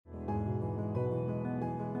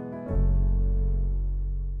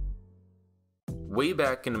Way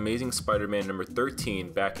back in Amazing Spider-Man number 13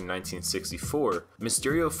 back in 1964,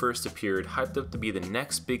 Mysterio first appeared hyped up to be the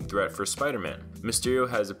next big threat for Spider-Man. Mysterio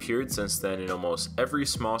has appeared since then in almost every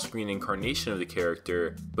small screen incarnation of the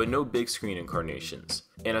character, but no big screen incarnations.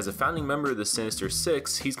 And as a founding member of the Sinister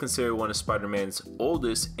Six, he's considered one of Spider-Man's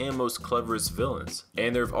oldest and most cleverest villains.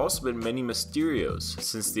 And there have also been many Mysterios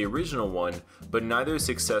since the original one, but neither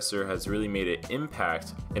successor has really made an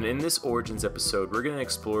impact. And in this Origins episode, we're going to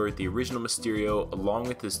explore the original Mysterio along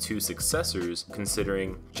with his two successors,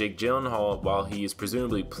 considering Jake Gyllenhaal, while he is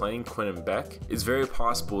presumably playing Quentin Beck, it's very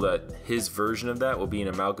possible that his version of that will be an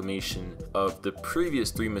amalgamation of the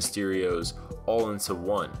previous three Mysterios all into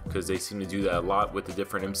one, because they seem to do that a lot with the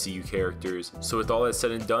different MCU characters. So with all that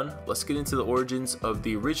said and done, let's get into the origins of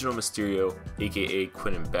the original Mysterio, aka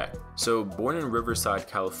Quentin Beck. So born in Riverside,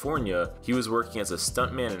 California, he was working as a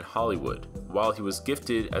stuntman in Hollywood. While he was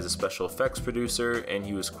gifted as a special effects producer and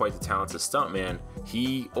he was quite the talented stuntman,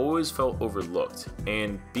 he always felt overlooked,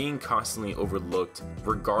 and being constantly overlooked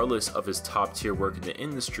regardless of his top tier work in the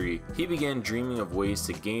industry, he began dreaming of ways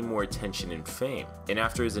to gain more attention and fame. And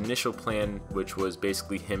after his initial plan, which was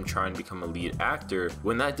basically him trying to become a lead actor,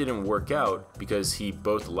 when that didn't work out because he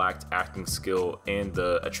both lacked acting skill and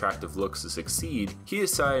the attractive looks to succeed, he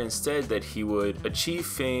decided instead that he would achieve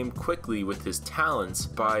fame quickly with his talents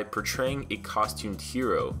by portraying a costumed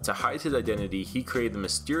hero. To hide his identity, he created the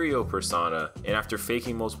Mysterio persona, and after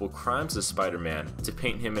faking multiple crimes as Spider-Man to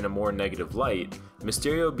paint him in a more negative light,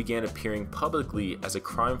 Mysterio began appearing publicly as a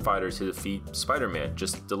crime fighter to defeat Spider-Man,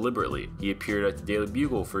 just deliberately. He appeared at the Daily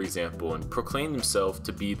Bugle, for example, and proclaimed himself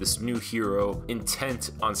to be this new hero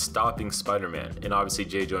intent on stopping Spider-Man. And obviously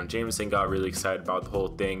J. Jonah Jameson got really excited about the whole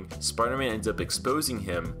thing. Spider-Man ends up exposing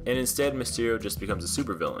him, and instead Mysterio just becomes a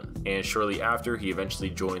supervillain. And shortly after, he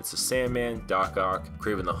eventually joins the Sandman, Doc Ock,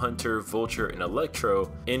 Kraven the Hunter, Vulture, and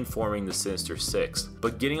Electro in forming the Sinister Six.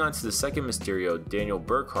 But getting on to the second Mysterio, Daniel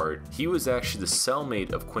Burkhart, he was actually the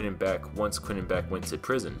cellmate of Quentin Beck once Quentin Beck went to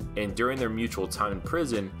prison. And during their mutual time in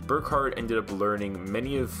prison, Burkhart ended up learning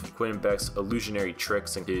many of Quentin Beck's illusionary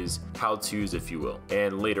tricks and his how-tos, if you will.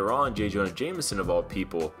 And later on, J. Jonah Jameson, of all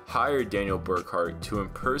people, hired Daniel Burkhart to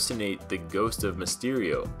impersonate the ghost of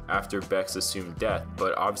Mysterio after Beck's assumed death,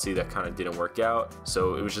 but obviously that kind of didn't work out,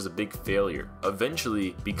 so it was just a big failure.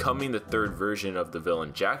 Eventually becoming the third version of the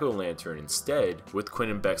villain Jack-O-Lantern instead, with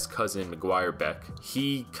Quentin Beck's cousin McGuire Beck.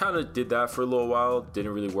 He kind of did that for a little while,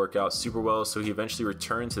 didn't really work out super well, so he eventually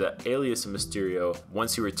returned to that alias of Mysterio.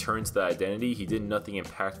 Once he returned to that identity, he did nothing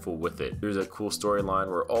impactful with it. There's a cool storyline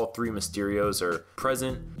where all three Mysterios are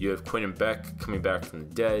present. You have Quentin Beck coming back from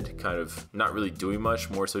the dead, kind of not really doing much,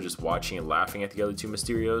 more so just watching and laughing at the other two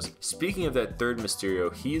Mysterios. Speaking of that third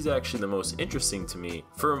Mysterio, he's actually the most interesting to me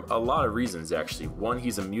for a lot of reasons actually. One,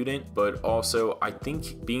 he's a mutant, but also I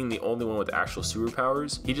think being the only one with actual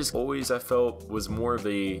superpowers, he just always, I felt, was more of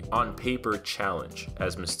a on paper challenge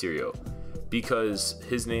as Mysterio. Because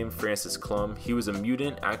his name, Francis Clum, he was a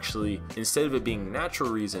mutant actually, instead of it being natural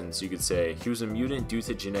reasons, you could say, he was a mutant due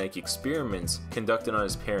to genetic experiments conducted on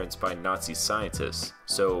his parents by Nazi scientists.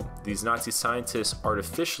 So these Nazi scientists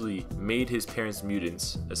artificially made his parents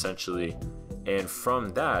mutants, essentially, and from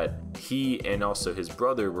that, he and also his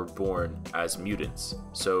brother were born as mutants.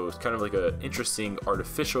 So it's kind of like an interesting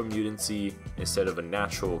artificial mutancy instead of a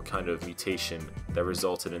natural kind of mutation that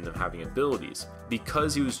resulted in them having abilities.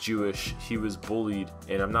 Because he was Jewish, he was bullied,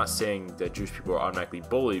 and I'm not saying that Jewish people are automatically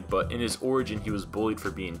bullied, but in his origin, he was bullied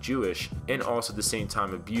for being Jewish, and also at the same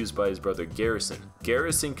time abused by his brother Garrison.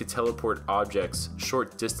 Garrison could teleport objects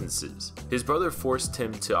short distances. His brother forced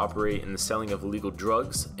him to operate in the selling of illegal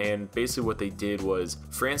drugs, and basically what they did was,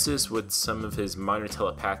 Francis, with some of his minor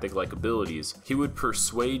telepathic-like abilities, he would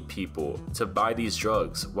persuade people to buy these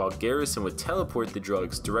drugs, while Garrison would teleport the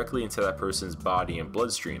drugs directly into that person's body and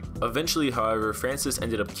bloodstream. Eventually, however, Francis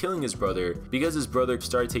ended up killing his brother because his brother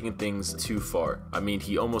started taking things too far. I mean,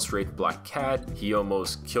 he almost raped Black Cat, he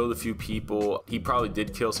almost killed a few people, he probably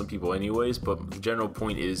did kill some people anyways, but the general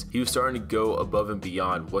point is, he was starting to go above and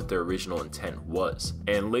beyond what their original intent was.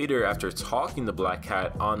 And later, after talking to Black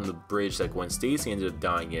Cat on the bridge that Gwen Stacy ended up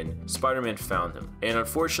dying in, Spider-Man found him. And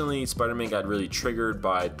unfortunately, Spider-Man got really triggered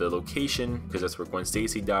by the location, because that's where Gwen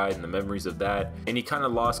Stacy died and the memories of that, and he kind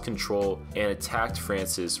of lost control and attacked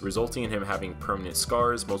Francis, resulting in him having permanent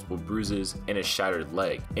scars, multiple bruises, and a shattered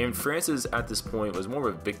leg. And Francis at this point was more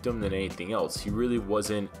of a victim than anything else. He really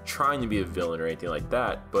wasn't trying to be a villain or anything like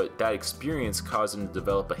that, but that experience caused him to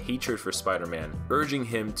develop a hatred for Spider-Man, urging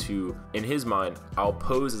him to, in his mind, I'll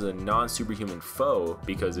pose as a non-superhuman foe,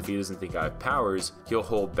 because if he doesn't think I have have powers, he'll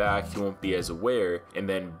hold back, he won't be as aware, and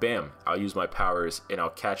then bam, I'll use my powers and I'll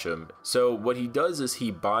catch him. So what he does is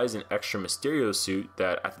he buys an extra Mysterio suit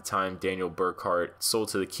that at the time Daniel Burkhart sold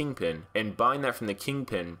to the Kingpin, and buying that from the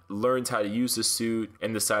Kingpin, learns how to use the suit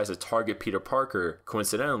and decides to target Peter Parker,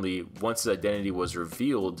 coincidentally, once his identity was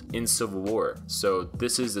revealed in Civil War. So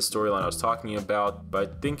this is the storyline I was talking about, but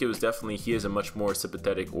I think it was definitely, he has a much more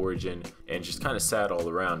sympathetic origin and just kind of sad all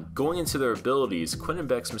around. Going into their abilities, Quentin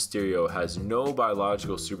Beck's Mysterio has no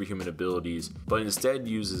biological superhuman abilities, but instead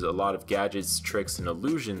uses a lot of gadgets, tricks, and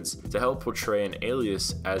illusions to help portray an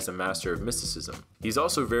alias as the master of mysticism. He's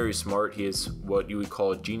also very smart. He has what you would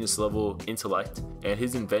call genius level intellect, and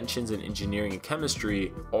his inventions in engineering and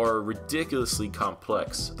chemistry are ridiculously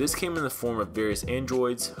complex. This came in the form of various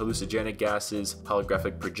androids, hallucinogenic gases,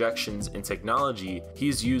 holographic projections, and technology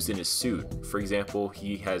he's used in his suit. For example,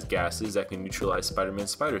 he has gases that can neutralize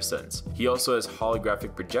Spider-Man's spider sense. He also has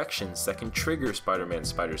holographic projections that can trigger Spider-Man's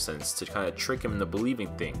spider sense to kind of trick him into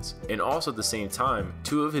believing things. And also at the same time,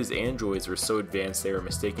 2 of his androids were so advanced they were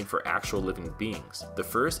mistaken for actual living beings. The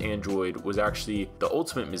first android was actually the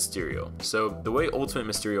Ultimate Mysterio. So the way Ultimate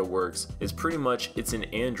Mysterio works is pretty much it's an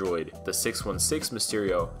android the 616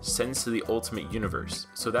 Mysterio sends to the Ultimate Universe.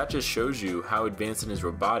 So that just shows you how advanced in his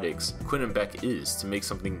robotics Quentin Beck is to make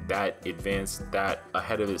something that advanced, that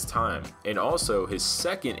ahead of his time. And also his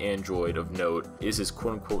second android of note is his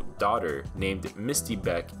quote-unquote daughter named Misty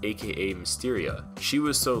Beck, aka Mysteria. She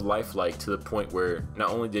was so lifelike to the point where not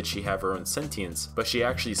only did she have her own sentience, but she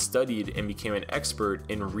actually studied and became an expert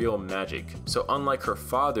in real magic. So unlike her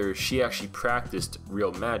father, she actually practiced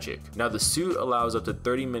real magic. Now the suit allows up to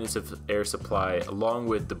 30 minutes of air supply, along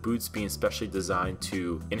with the boots being specially designed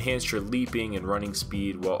to enhance your leaping and running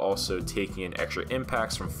speed while also taking in extra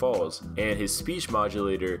impacts from falls. And his speech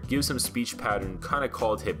modulator gives him speech pattern kind of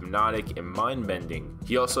called hypnotic and mind bending.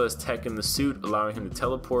 He also has tech in the suit allowing him to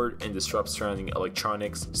teleport and disrupt surrounding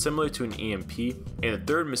electronics similar to an EMP. And the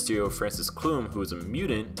third Mysterio, Francis Klum, who is a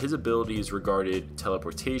mutant, his abilities regarded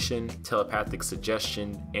teleportation, telepathic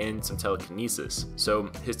suggestion, and some telekinesis.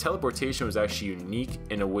 So his teleportation was actually unique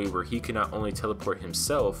in a way where he could not only teleport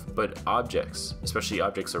himself, but objects, especially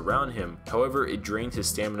objects around him. However, it drained his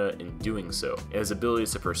stamina in doing so. And his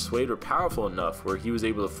abilities to persuade were powerful enough where he was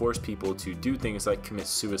able to force people to do things like commit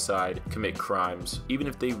suicide, commit crimes, even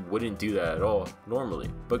if they wouldn't do that at all normally.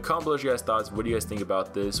 But comment below your guys' thoughts. What do you guys think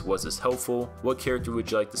about this? Was this helpful? What character would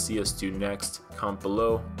you like to see us do next? Comment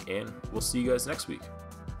below, and we'll see you guys next week.